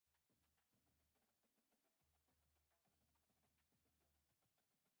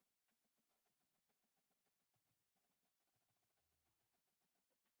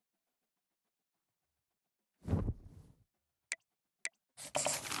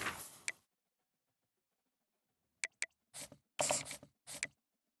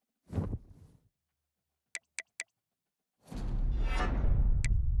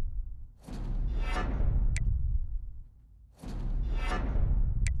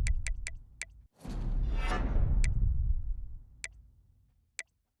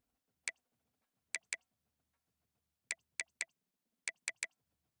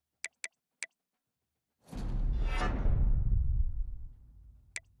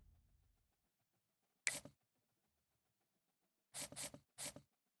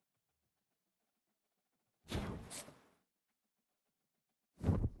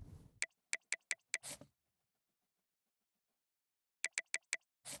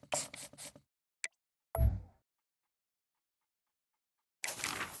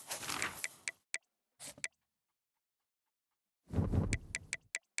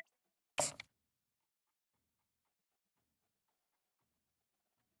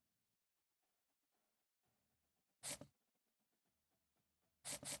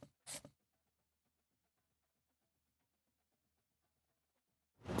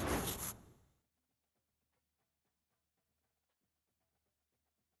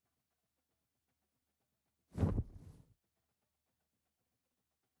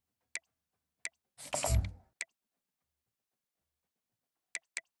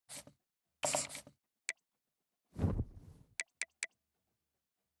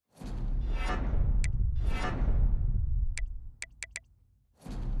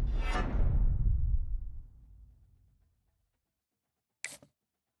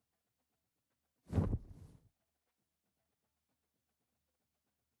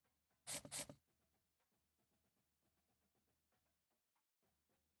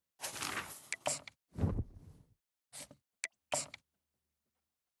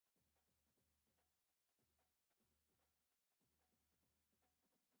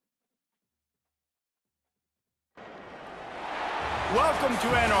Welcome to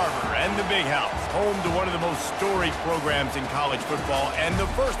Ann Arbor and the Big House, home to one of the most storied programs in college football and the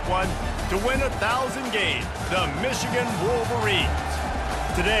first one to win 1,000 games, the Michigan Wolverines.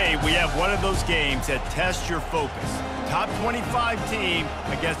 Today, we have one of those games that tests your focus. Top 25 team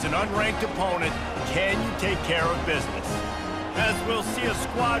against an unranked opponent. Can you take care of business? As we'll see a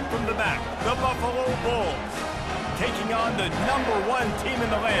squad from the back, the Buffalo Bulls, taking on the #1 team in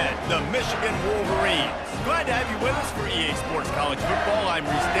the land, the Michigan Wolverines. Glad to have you with us for EA Sports College Football. I'm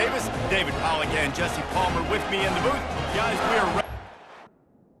Reese Davis, David Pollack and Jesse Palmer with me in the booth. Guys, we are ready.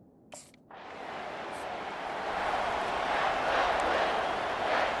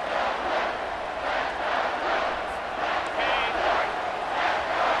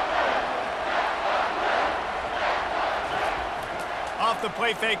 Off the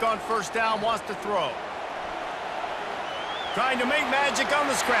play fake on first down, wants to throw. Trying to make magic on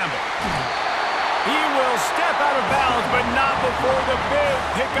the scramble. He will step out of bounds, but not before the big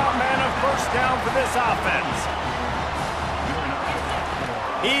pickup man of first down for this offense.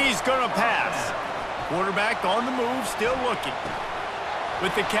 He's going to pass. Quarterback on the move, still looking.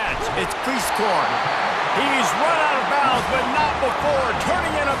 With the catch, it's Cleescorn. He's run out of bounds, but not before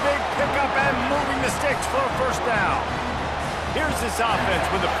turning in a big pickup and moving the sticks for a first down. Here's this offense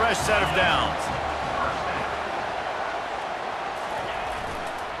with a fresh set of downs.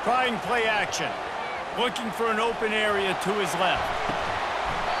 Trying play action. Looking for an open area to his left.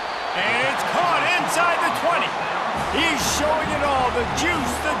 And it's caught inside the 20. He's showing it all. The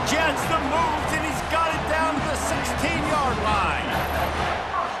juice, the jets, the moves, and he's got it down to the 16-yard line.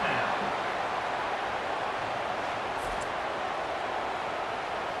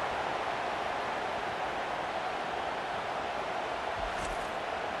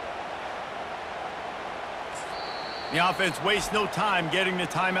 The offense wastes no time getting the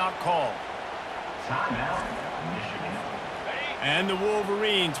timeout call. Timeout, Michigan. And the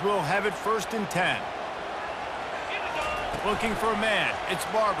Wolverines will have it 1st and 10. Looking for a man. It's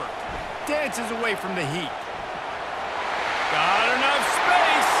Barber. Dances away from the heat. Got enough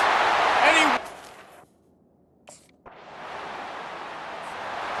space. And he...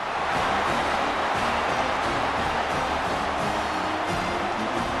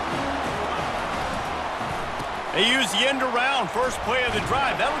 They use the end around. First play of the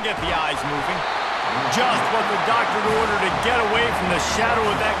drive. That'll get the eyes moving. Just what the doctor ordered to get away from the shadow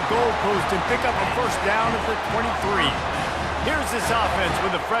of that goalpost and pick up a first down at the 23. Here's this offense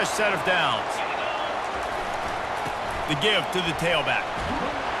with a fresh set of downs. The give to the tailback.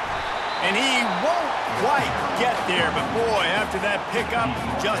 And he won't quite get there, but boy, after that pickup,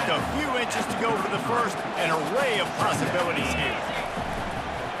 just a few inches to go for the first. An array of possibilities here.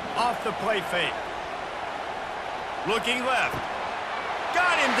 Off the play fake. Looking left.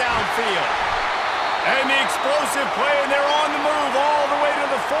 midfield. And the explosive play, and they're on the move all the way to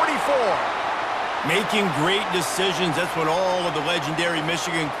the 44. Making great decisions, that's what all of the legendary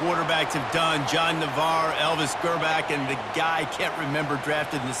Michigan quarterbacks have done. John Navarre, Elvis Grbac, and the guy, can't remember,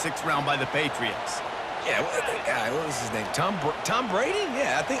 drafted in the 6th round by the Patriots. Yeah, what was his name? Tom Brady?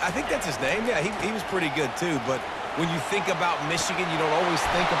 Yeah, I think that's his name. Yeah, he was pretty good too. But when you think about Michigan, you don't always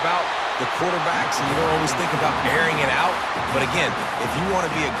think about the quarterbacks, and you don't always think about airing it out. But again, if you want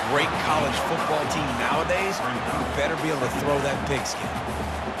to be a great college football team nowadays, you better be able to throw that pigskin.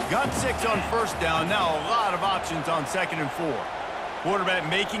 Got 6 on 1st down. Now a lot of options on 2nd and 4. Quarterback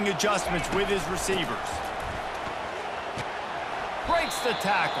making adjustments with his receivers. Breaks the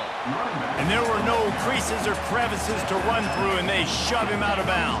tackle. And there were no creases or crevices to run through, and they shove him out of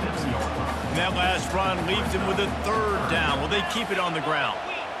bounds. And that last run leaves him with a 3rd down. Will they keep it on the ground?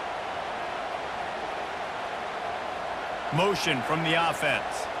 Motion from the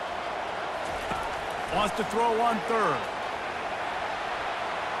offense. Wants to throw on 3rd.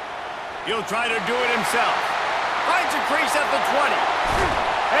 He'll try to do it himself. Finds a crease at the 20.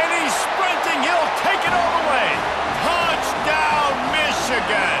 And he's sprinting. He'll take it all the way. Touchdown,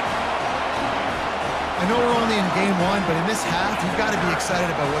 Michigan! I know we're only in game 1, but in this half, you've got to be excited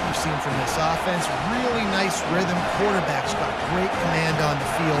about what you've seen from this offense. Really nice rhythm. Quarterback's got great command on the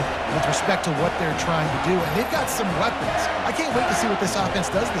field with respect to what they're trying to do, and they've got some weapons. I can't wait to see what this offense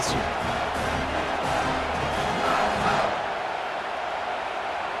does this year.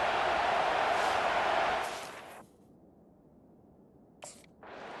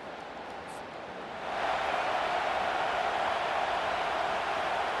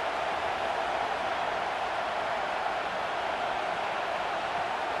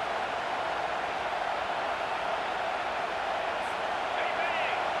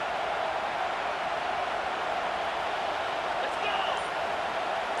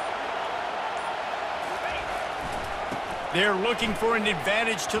 They're looking for an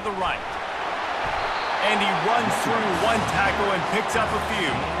advantage to the right. And he runs through 1 tackle and picks up a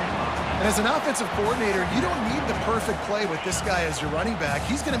few. And as an offensive coordinator, you don't need the perfect play with this guy as your running back.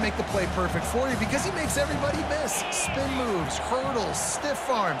 He's going to make the play perfect for you because he makes everybody miss. Spin moves, hurdles, stiff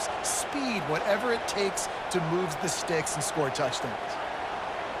arms, speed, whatever it takes to move the sticks and score touchdowns.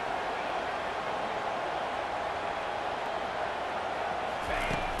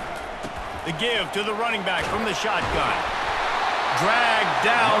 The give to the running back from the shotgun. Dragged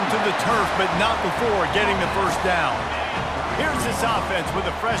down to the turf, but not before getting the 1st down. Here's this offense with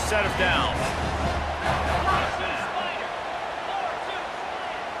a fresh set of downs.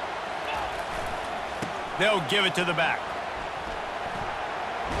 They'll give it to the back.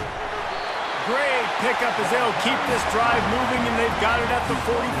 Great pickup as they'll keep this drive moving, and they've got it at the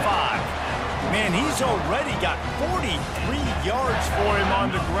 45. Man, he's already got 43 yards for him on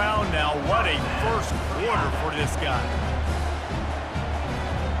the ground now. What a 1st quarter for this guy.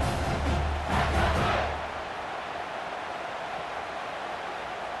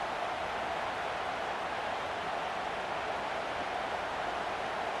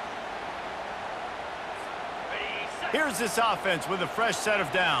 Here's this offense with a fresh set of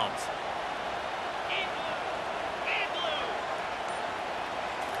downs.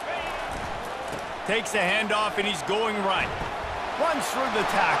 Takes the handoff, and he's going right. Runs through the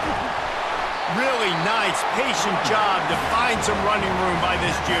tackle. Really nice, patient job to find some running room by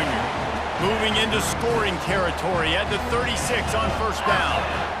this junior. Moving into scoring territory at the 36 on 1st down.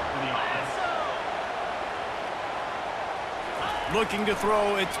 Looking to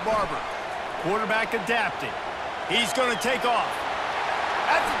throw, it's Barber. Quarterback adapting. He's going to take off.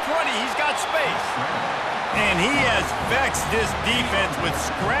 At the 20, he's got space. And he has vexed this defense with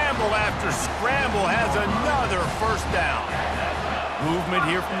scramble after scramble, has another 1st down. Movement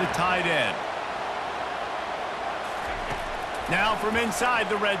here from the tight end. Now from inside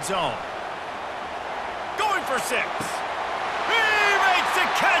the red zone. Going for 6. He makes the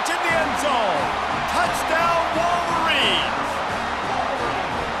catch in the end zone. Touchdown, Wolverines.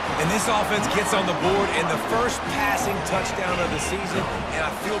 And this offense gets on the board in the 1st passing touchdown of the season, and I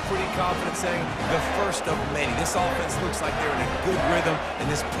feel pretty confident saying the 1st of many. This offense looks like they're in a good rhythm,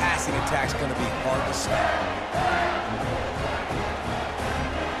 and this passing attack's going to be hard to stop.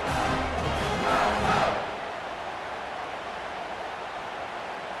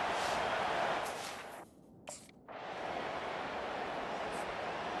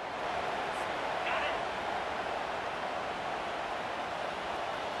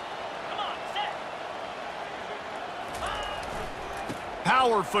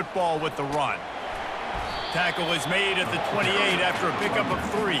 Power football with the run. Tackle is made at the 28 after a pickup of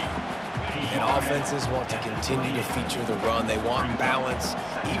 3. And offenses want to continue to feature the run. They want balance.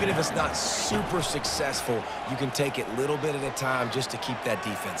 Even if it's not super successful, you can take it little bit at a time just to keep that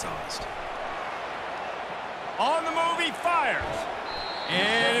defense honest. On the move, he fires.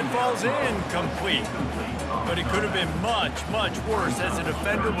 And it falls incomplete. But it could have been much, much worse as the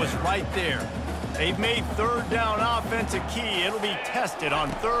defender was right there. They've made third down offense a key. It'll be tested on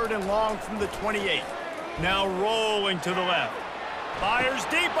 3rd and long from the 28. Now rolling to the left. Fires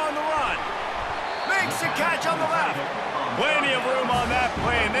deep on the run. Makes the catch on the left. Plenty of room on that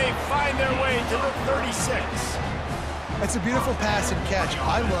play, and they find their way to the 36. That's a beautiful pass and catch.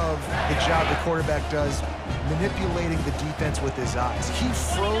 I love the job the quarterback does manipulating the defense with his eyes. He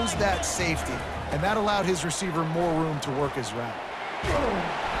froze that safety, and that allowed his receiver more room to work his route.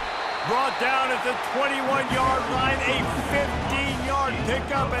 Brought down at the 21-yard line, a 15-yard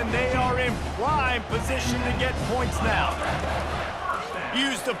pickup, and they are in prime position to get points now.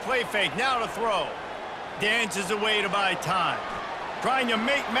 Use the play fake, now to throw. Dances away to buy time. Trying to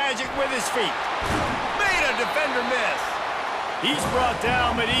make magic with his feet. Made a defender miss. He's brought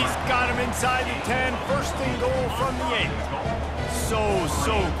down, but he's got him inside the 10. 1st and goal from the 8.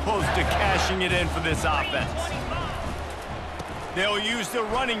 So close to cashing it in for this offense. They'll use the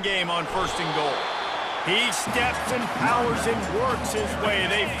running game on 1st and goal. He steps and powers and works his way.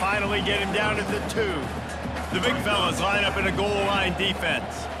 They finally get him down at the 2. The big fellas line up in a goal line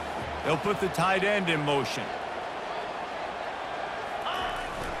defense. They'll put the tight end in motion.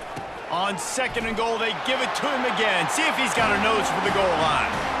 On 2nd and goal, they give it to him again. See if he's got a nose for the goal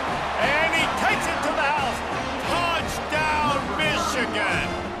line. And he takes it to the house. Touchdown, Michigan!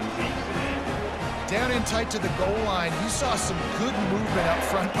 Down in tight to the goal line, you saw some good movement up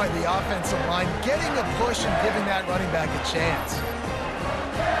front by the offensive line, getting a push and giving that running back a chance.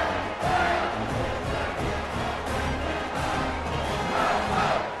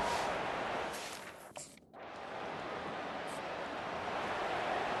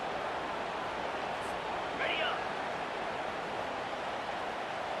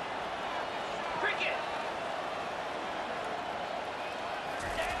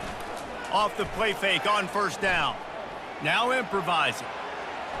 Off the play fake on 1st down. Now improvising.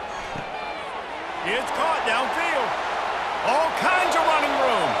 It's caught downfield. All kinds of running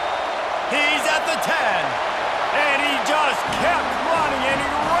room. He's at the 10. And he just kept running, and he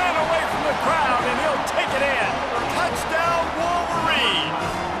ran away from the crowd, and he'll take it in. Touchdown, Wolverines.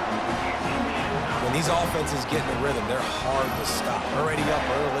 When these offenses get in the rhythm, they're hard to stop. Already up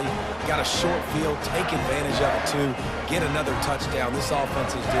early, got a short field, take advantage of it too, get another touchdown. This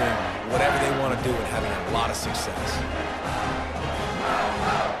offense is doing whatever they want to do and having a lot of success.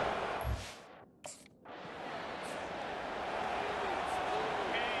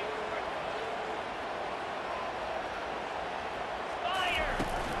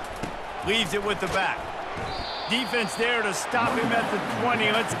 Leaves it with the back. Defense there to stop him at the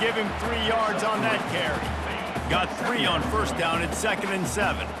 20. Let's give him 3 yards on that carry. Got 3 on 1st down at 2nd and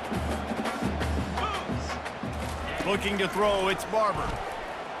 7. Looking to throw, it's Barber.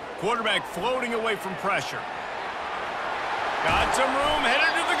 Quarterback floating away from pressure. Got some room,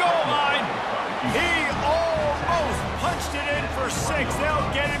 headed to the goal line. He almost punched it in for 6.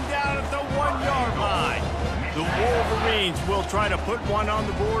 They'll get him down at the 1-yard line. The Wolverines will try to put one on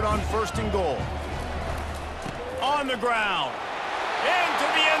the board on 1st and goal. On the ground. Into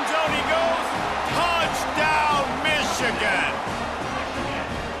the end zone he goes. Touchdown, Michigan!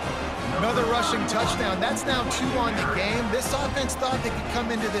 Another rushing touchdown. That's now 2 on the game. This offense thought they could come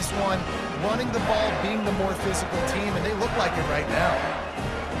into this one running the ball, being the more physical team, and they look like it right now.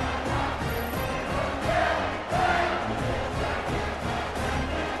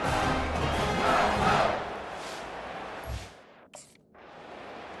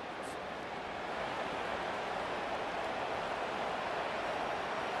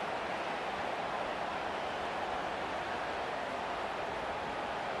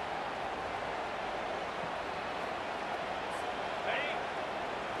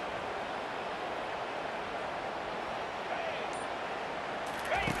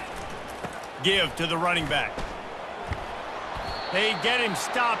 Give to the running back. They get him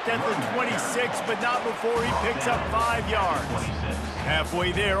stopped at the 26, but not before he picks up 5 yards.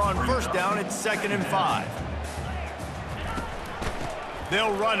 Halfway there on 1st down, it's 2nd and 5.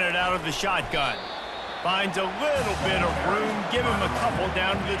 They'll run it out of the shotgun. Finds a little bit of room. Give him a couple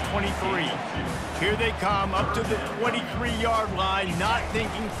down to the 23. Here they come up to the 23-yard line, not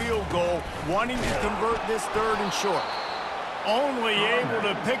thinking field goal, wanting to convert this 3rd and short. Only able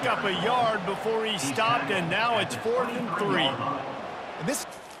to pick up a yard before he stopped, and now it's 4th and 3. And this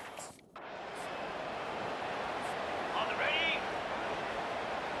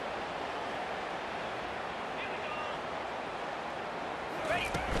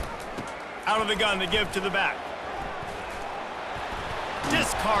Out of the gun, they give to the back.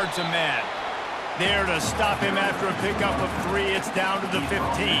 Discards a man. There to stop him after a pickup of 3. It's down to the 15.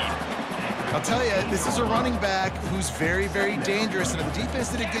 I'll tell you, this is a running back who's very, very dangerous, and the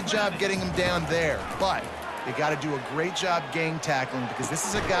defense did a good job getting him down there. But they got to do a great job gang tackling, because this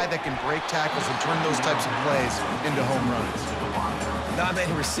is a guy that can break tackles and turn those types of plays into home runs. Not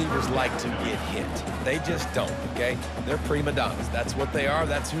many receivers like to get hit. They just don't, okay? They're prima donnas. That's what they are.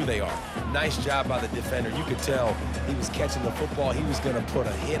 That's who they are. Nice job by the defender. You could tell he was catching the football. He was going to put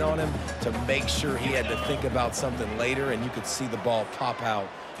a hit on him to make sure he had to think about something later, and you could see the ball pop out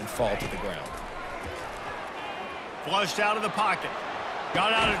and fall to the ground. Flushed out of the pocket.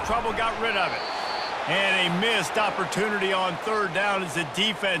 Got out of trouble, got rid of it. And a missed opportunity on 3rd down as the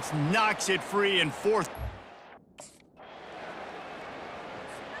defense knocks it free in 4th.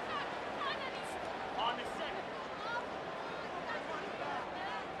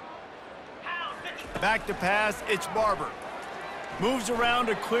 Back to pass, it's Barber. Moves around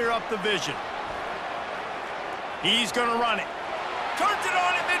to clear up the vision. He's going to run it. Turns it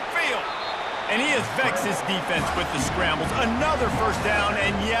on in midfield. And he has vexed his defense with the scrambles. Another 1st down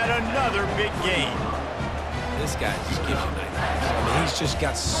and yet another big gain. This guy just gives you nightmares. I mean, he's just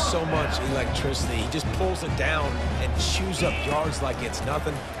got so much electricity. He just pulls it down and chews up yards like it's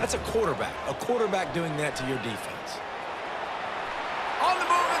nothing. That's a quarterback. A quarterback doing that to your defense. On the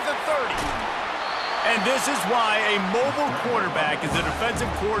move at the 30. And this is why a mobile quarterback is a defensive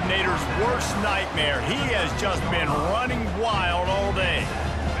coordinator's worst nightmare. He has just been running wild all day.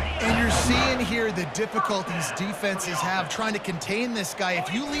 And you're seeing here the difficulties defenses have trying to contain this guy.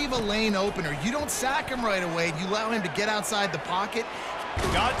 If you leave a lane open or you don't sack him right away, you allow him to get outside the pocket.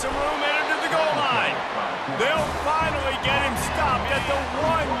 Got some room headed to the goal line. They'll finally get him stopped at the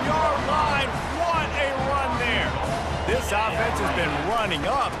 1-yard line. What a run there. This offense has been running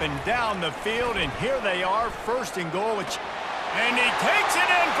up and down the field, and here they are, 1st and goal. And he takes it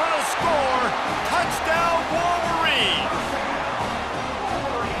in for the score. Touchdown, Wolverines.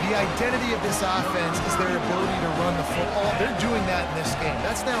 The identity of this offense is their ability to run the football. They're doing that in this game.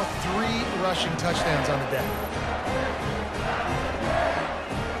 That's now 3 rushing touchdowns on the day.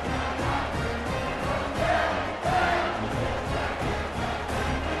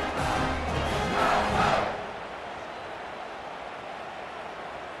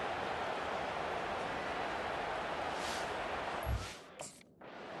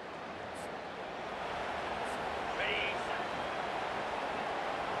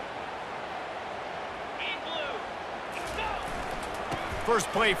 First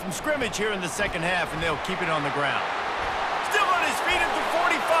play from scrimmage here in the 2nd half, and they'll keep it on the ground. Still on his feet at the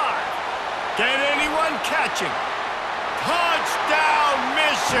 45. Can anyone catch him? Touchdown,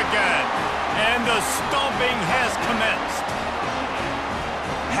 Michigan! And the stomping has commenced.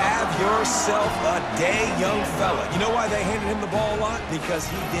 Have yourself a day, young fella. You know why they handed him the ball a lot? Because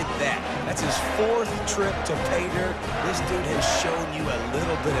he did that. That's his 4th trip to pay dirt. This dude has shown you a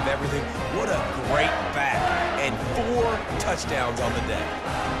little bit of everything. What a great back. And 4 touchdowns on the day.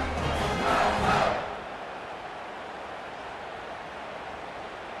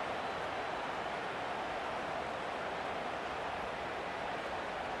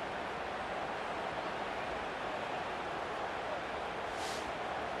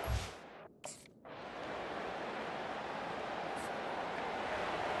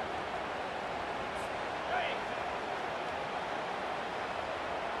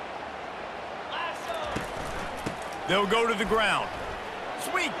 They'll go to the ground.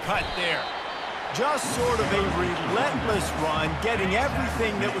 Sweet cut there. Just sort of a relentless run, getting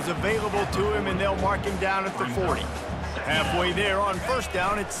everything that was available to him, and they'll mark him down at the 40. Halfway there on 1st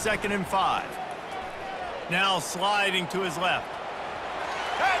down, it's 2nd and 5. Now sliding to his left.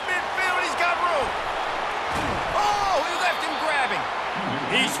 At midfield, he's got room. Oh, he left him grabbing.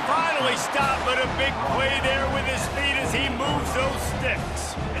 He's finally stopped, but a big play there with his feet as he moves those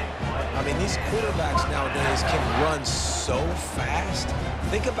sticks. I mean, these quarterbacks nowadays can run so fast.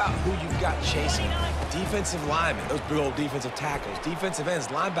 Think about who you've got chasing. Defensive linemen, those big old defensive tackles, defensive ends,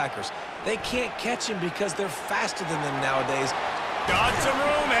 linebackers. They can't catch him because they're faster than them nowadays. Got some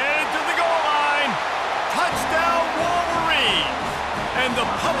room, headed to the goal line. Touchdown, Wolverines. And the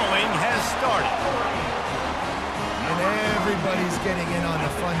pummeling has started. And everybody's getting in on the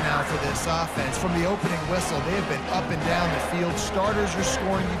fun now for this offense. From the opening whistle, they have been up and down the field. Starters are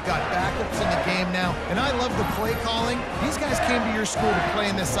scoring. You've got backups in the game now. And I love the play calling. These guys came to your school to play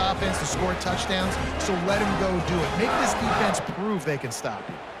in this offense to score touchdowns, so let them go do it. Make this defense prove they can stop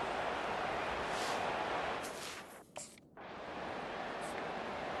you.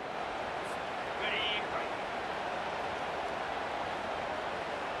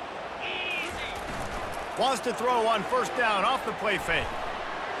 Wants to throw on first down off the play fake.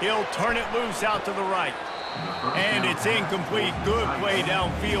 He'll turn it loose out to the right. And it's incomplete. Good play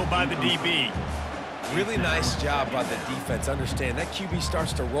downfield by the DB. Really nice job by the defense. Understand, that QB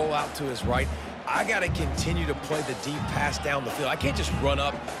starts to roll out to his right. I got to continue to play the deep pass down the field. I can't just run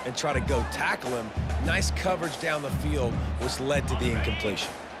up and try to go tackle him. Nice coverage down the field, which led to the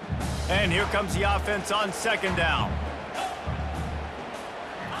incompletion. And here comes the offense on second down.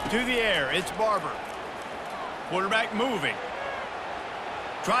 To the air, it's Barber. Quarterback moving.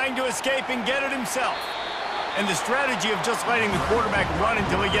 Trying to escape and get it himself. And the strategy of just letting the quarterback run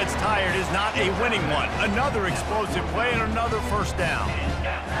until he gets tired is not a winning one. Another explosive play and another first down.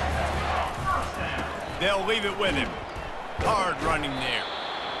 They'll leave it with him. Hard running there.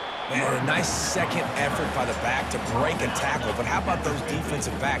 Man, a nice second effort by the back to break a tackle. But how about those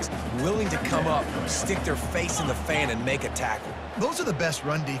defensive backs willing to come up, stick their face in the fan, and make a tackle? Those are the best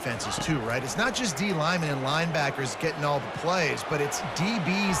run defenses too, right? It's not just D linemen and linebackers getting all the plays, but it's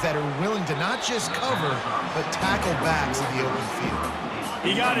DBs that are willing to not just cover, but tackle backs in the open field.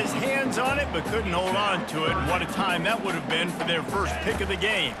 He got his hands on it, but couldn't hold on to it. And what a time that would have been for their first pick of the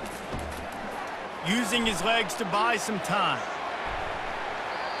game. Using his legs to buy some time.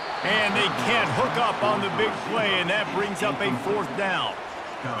 And they can't hook up on the big play, and that brings up a fourth down.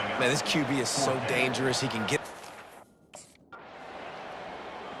 Man, this QB is so dangerous. He can get...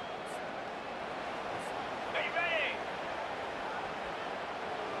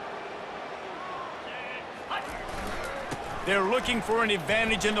 They're looking for an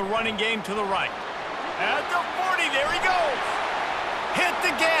advantage in the running game to the right. At the 40, there he goes. Hit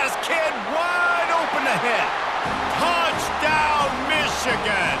the gas, kid, wide open ahead. Touchdown,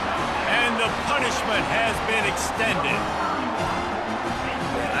 Michigan. And the punishment has been extended.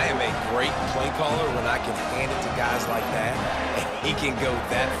 Man, I am a great play caller when I can hand it to guys like that. And he can go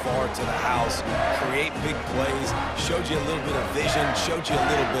that far to the house, create big plays, showed you a little bit of vision, showed you a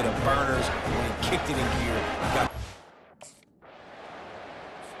little bit of burners when he kicked it in gear. Got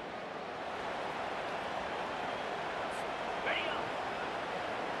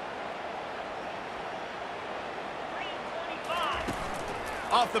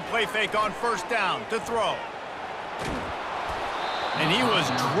off the play fake on first down to throw. And he was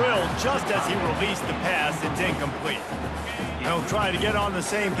drilled just as he released the pass. It's incomplete. He'll try to get on the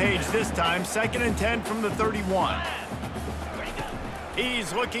same page this time. 2nd and 10 from the 31.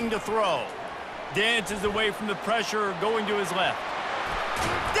 He's looking to throw. Dances away from the pressure, going to his left.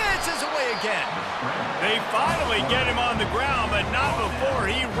 Dances away again. They finally get him on the ground, but not before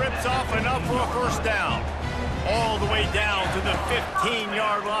he rips off enough for a first down. All the way down to the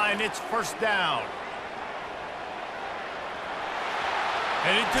 15-yard line. It's first down.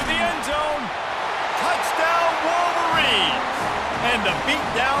 Headed to the end zone. Touchdown, Wolverines. And the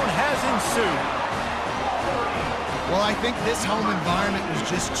beatdown has ensued. Well, I think this home environment was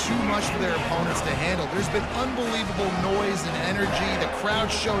just too much for their opponents to handle. There's been unbelievable noise and energy. The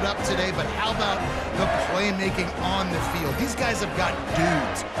crowd showed up today, but how about the playmaking on the field? These guys have got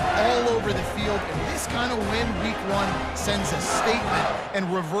dudes all over the field, and this kind of win week 1 sends a statement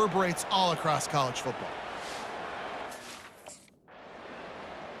and reverberates all across college football.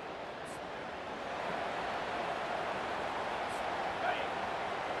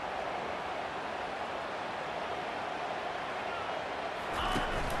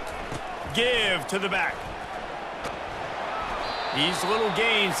 Give to the back. These little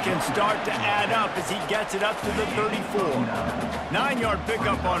gains can start to add up as he gets it up to the 34. 9-yard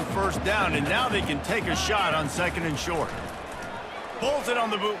pickup on first down, and now they can take a shot on 2nd and short. Pulls it on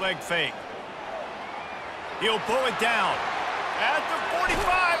the bootleg fake. He'll pull it down. At the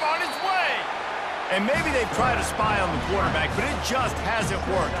 45 on his way. And maybe they've tried to spy on the quarterback, but it just hasn't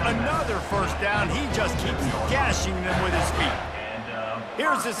worked. Another first down. He just keeps gashing them with his feet.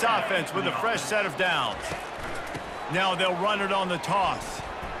 Here's this offense with a fresh set of downs. Now they'll run it on the toss.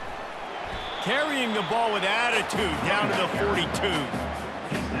 Carrying the ball with attitude down to the 42.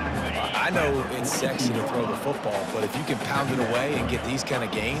 I know it's sexy to throw the football, but if you can pound it away and get these kind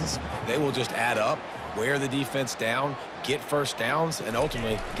of gains, they will just add up, wear the defense down, get first downs, and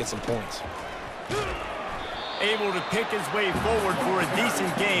ultimately get some points. Able to pick his way forward for a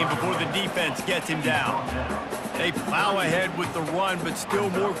decent game before the defense gets him down. They plow ahead with the run, but still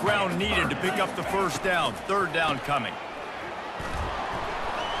more ground needed to pick up the first down. 3rd down coming.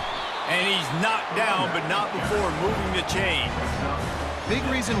 And he's knocked down, but not before moving the chains. Big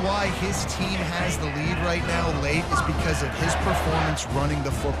reason why his team has the lead right now late is because of his performance running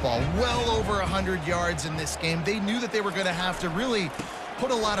the football. Well over 100 yards in this game. They knew that they were going to have to really put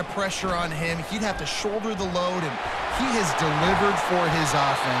a lot of pressure on him. He'd have to shoulder the load, and he has delivered for his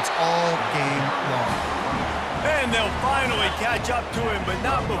offense all game long. And they'll finally catch up to him, but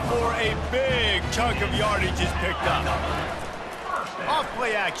not before a big chunk of yardage is picked up. Off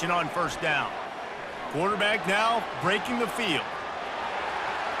play action on first down. Quarterback now breaking the field.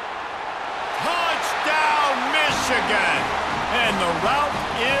 Touchdown, Michigan! And the route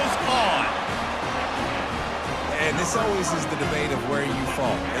is on. And this always is the debate of where you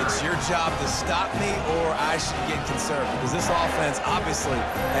fall. It's your job to stop me, or I should get conservative. Because this offense obviously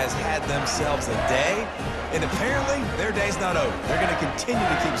has had themselves a day, and apparently their day's not over. They're going to continue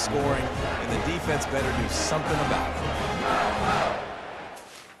to keep scoring, and the defense better do something about it.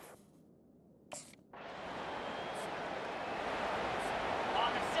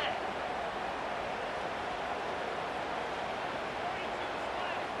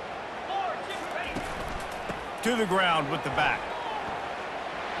 To the ground with the back.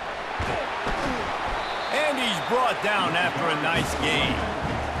 And he's brought down after a nice game.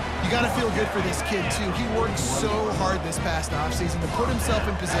 You got to feel good for this kid, too. He worked so hard this past offseason to put himself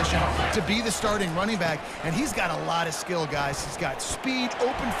in position to be the starting running back, and he's got a lot of skill, guys. He's got speed,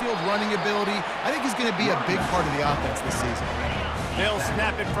 open field running ability. I think he's going to be a big part of the offense this season. They'll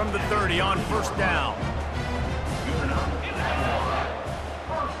snap it from the 30 on first down.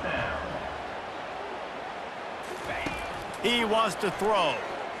 He wants to throw.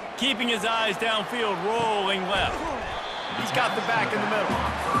 Keeping his eyes downfield, rolling left. He's got the back in the middle.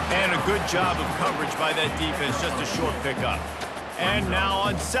 And a good job of coverage by that defense, just a short pickup. And now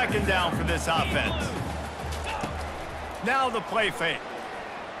on second down for this offense. Now the play fake.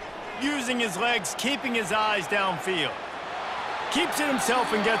 Using his legs, keeping his eyes downfield. Keeps it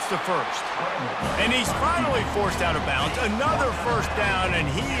himself and gets the first. And he's finally forced out of bounds. Another first down, and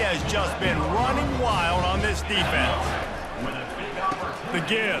he has just been running wild on this defense. The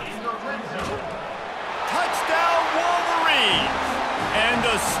give. Touchdown, Wolverines! And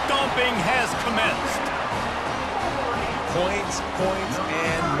the stomping has commenced. Points,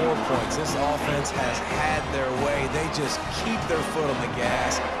 and more points. This offense has had their way. They just keep their foot on the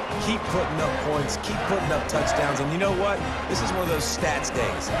gas, keep putting up points, keep putting up touchdowns. And you know what? This is one of those stats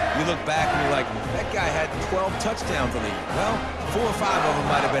days. You look back and you're like, that guy had 12 touchdowns on the year. Well, 4 or 5 of them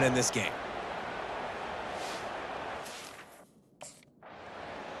might have been in this game.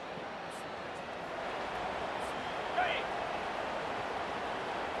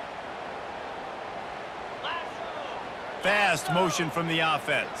 Fast motion from the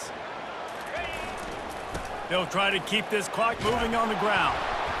offense. They'll try to keep this clock moving on the ground.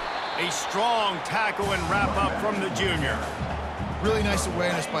 A strong tackle and wrap up from the junior. Really nice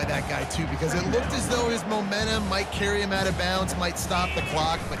awareness by that guy, too, because it looked as though his momentum might carry him out of bounds, might stop the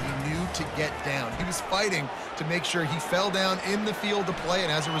clock, but he knew to get down. He was fighting to make sure he fell down in the field to play,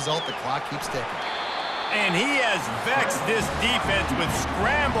 and as a result, the clock keeps ticking. And he has vexed this defense with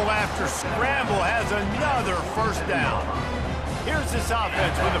scramble after scramble, has another first down. Here's this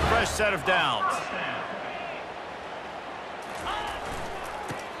offense with a fresh set of downs.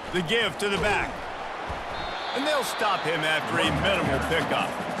 The give to the back. And they'll stop him after a minimal pickup.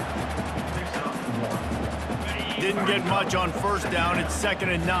 Didn't get much on first down. It's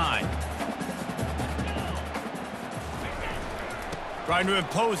 2nd and 9. Trying to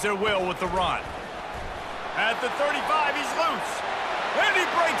impose their will with the run. At the 35, he's loose. And he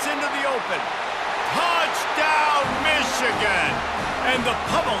breaks into the open. Touchdown, Michigan! And the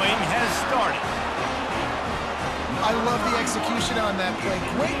pummeling has started. I love the execution on that play.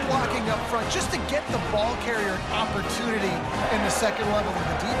 Great blocking up front just to get the ball carrier an opportunity in the second level of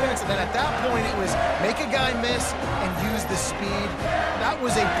the defense. And then at that point, it was make a guy miss and use the speed. That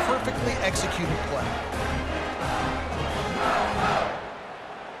was a perfectly executed play.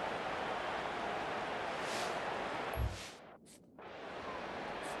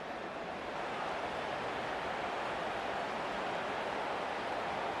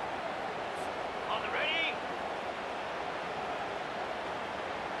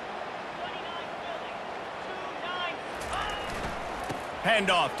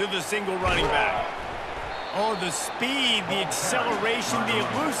 Handoff to the single running back. Oh, the speed, the acceleration, the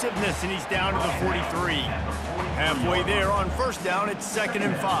elusiveness, and he's down to the 43. Halfway there on first down, it's 2nd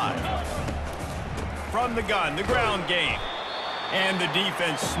and 5. From the gun, the ground game. And the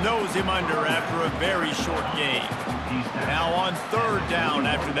defense snows him under after a very short game. Now on 3rd down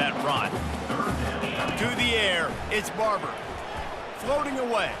after that run. To the air, it's Barber. Floating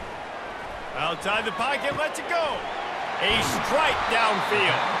away. Outside the pocket, lets it go. A strike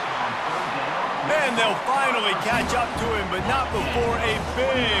downfield. Then they'll finally catch up to him, but not before a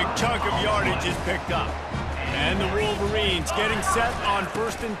big chunk of yardage is picked up. And the Wolverines getting set on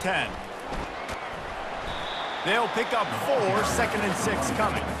 1st and 10. They'll pick up 4, 2nd and 6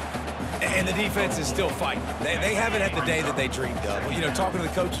 coming. And the defense is still fighting. They haven't had the day that they dreamed of. You know, talking to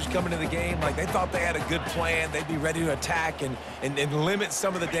the coaches coming to the game, like they thought they had a good plan. They'd be ready to attack and limit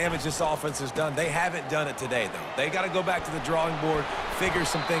some of the damage this offense has done. They haven't done it today, though. They got to go back to the drawing board, figure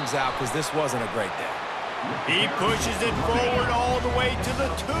some things out, because this wasn't a great day. He pushes it forward all the way to the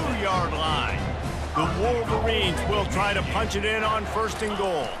 2-yard line. The Wolverines will try to punch it in on 1st and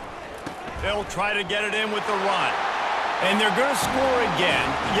goal. They'll try to get it in with the run. And they're going to score again,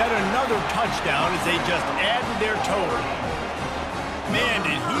 yet another touchdown as they just added their total. Man,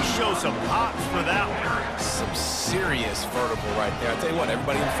 did he show some pops for that one. Some serious vertical right there. I'll tell you what,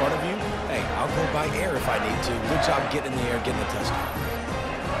 everybody in front of you, hey, I'll go by air if I need to. Good job getting in the air, getting the touchdown.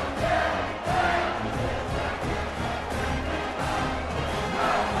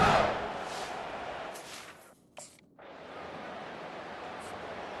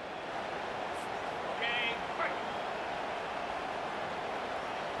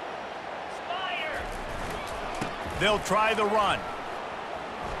 They'll try the run.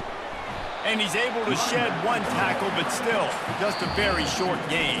 And he's able to shed 1 tackle, but still, just a very short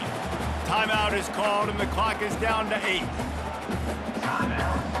gain. Timeout is called, and the clock is down to 8.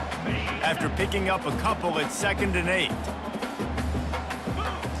 After picking up a couple, it's 2nd and 8.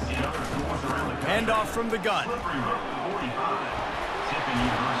 Handoff from the gun.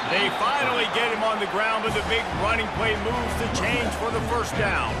 They finally get him on the ground, but the big running play moves the change for the 1st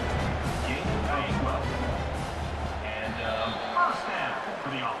down.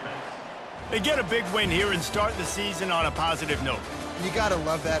 They get a big win here and start the season on a positive note. You got to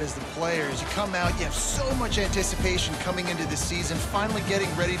love that as the players. You come out, you have so much anticipation coming into the season, finally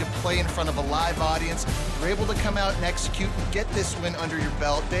getting ready to play in front of a live audience. You're able to come out and execute and get this win under your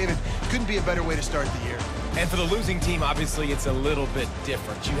belt. David, couldn't be a better way to start the year. And for the losing team, obviously, it's a little bit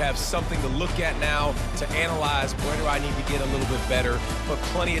different. You have something to look at now, to analyze where do I need to get a little bit better, but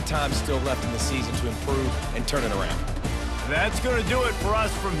plenty of time still left in the season to improve and turn it around. That's going to do it for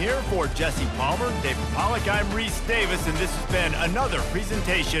us from here. For Jesse Palmer, David Pollack, I'm Reese Davis, and this has been another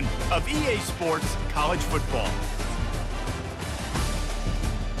presentation of EA Sports College Football.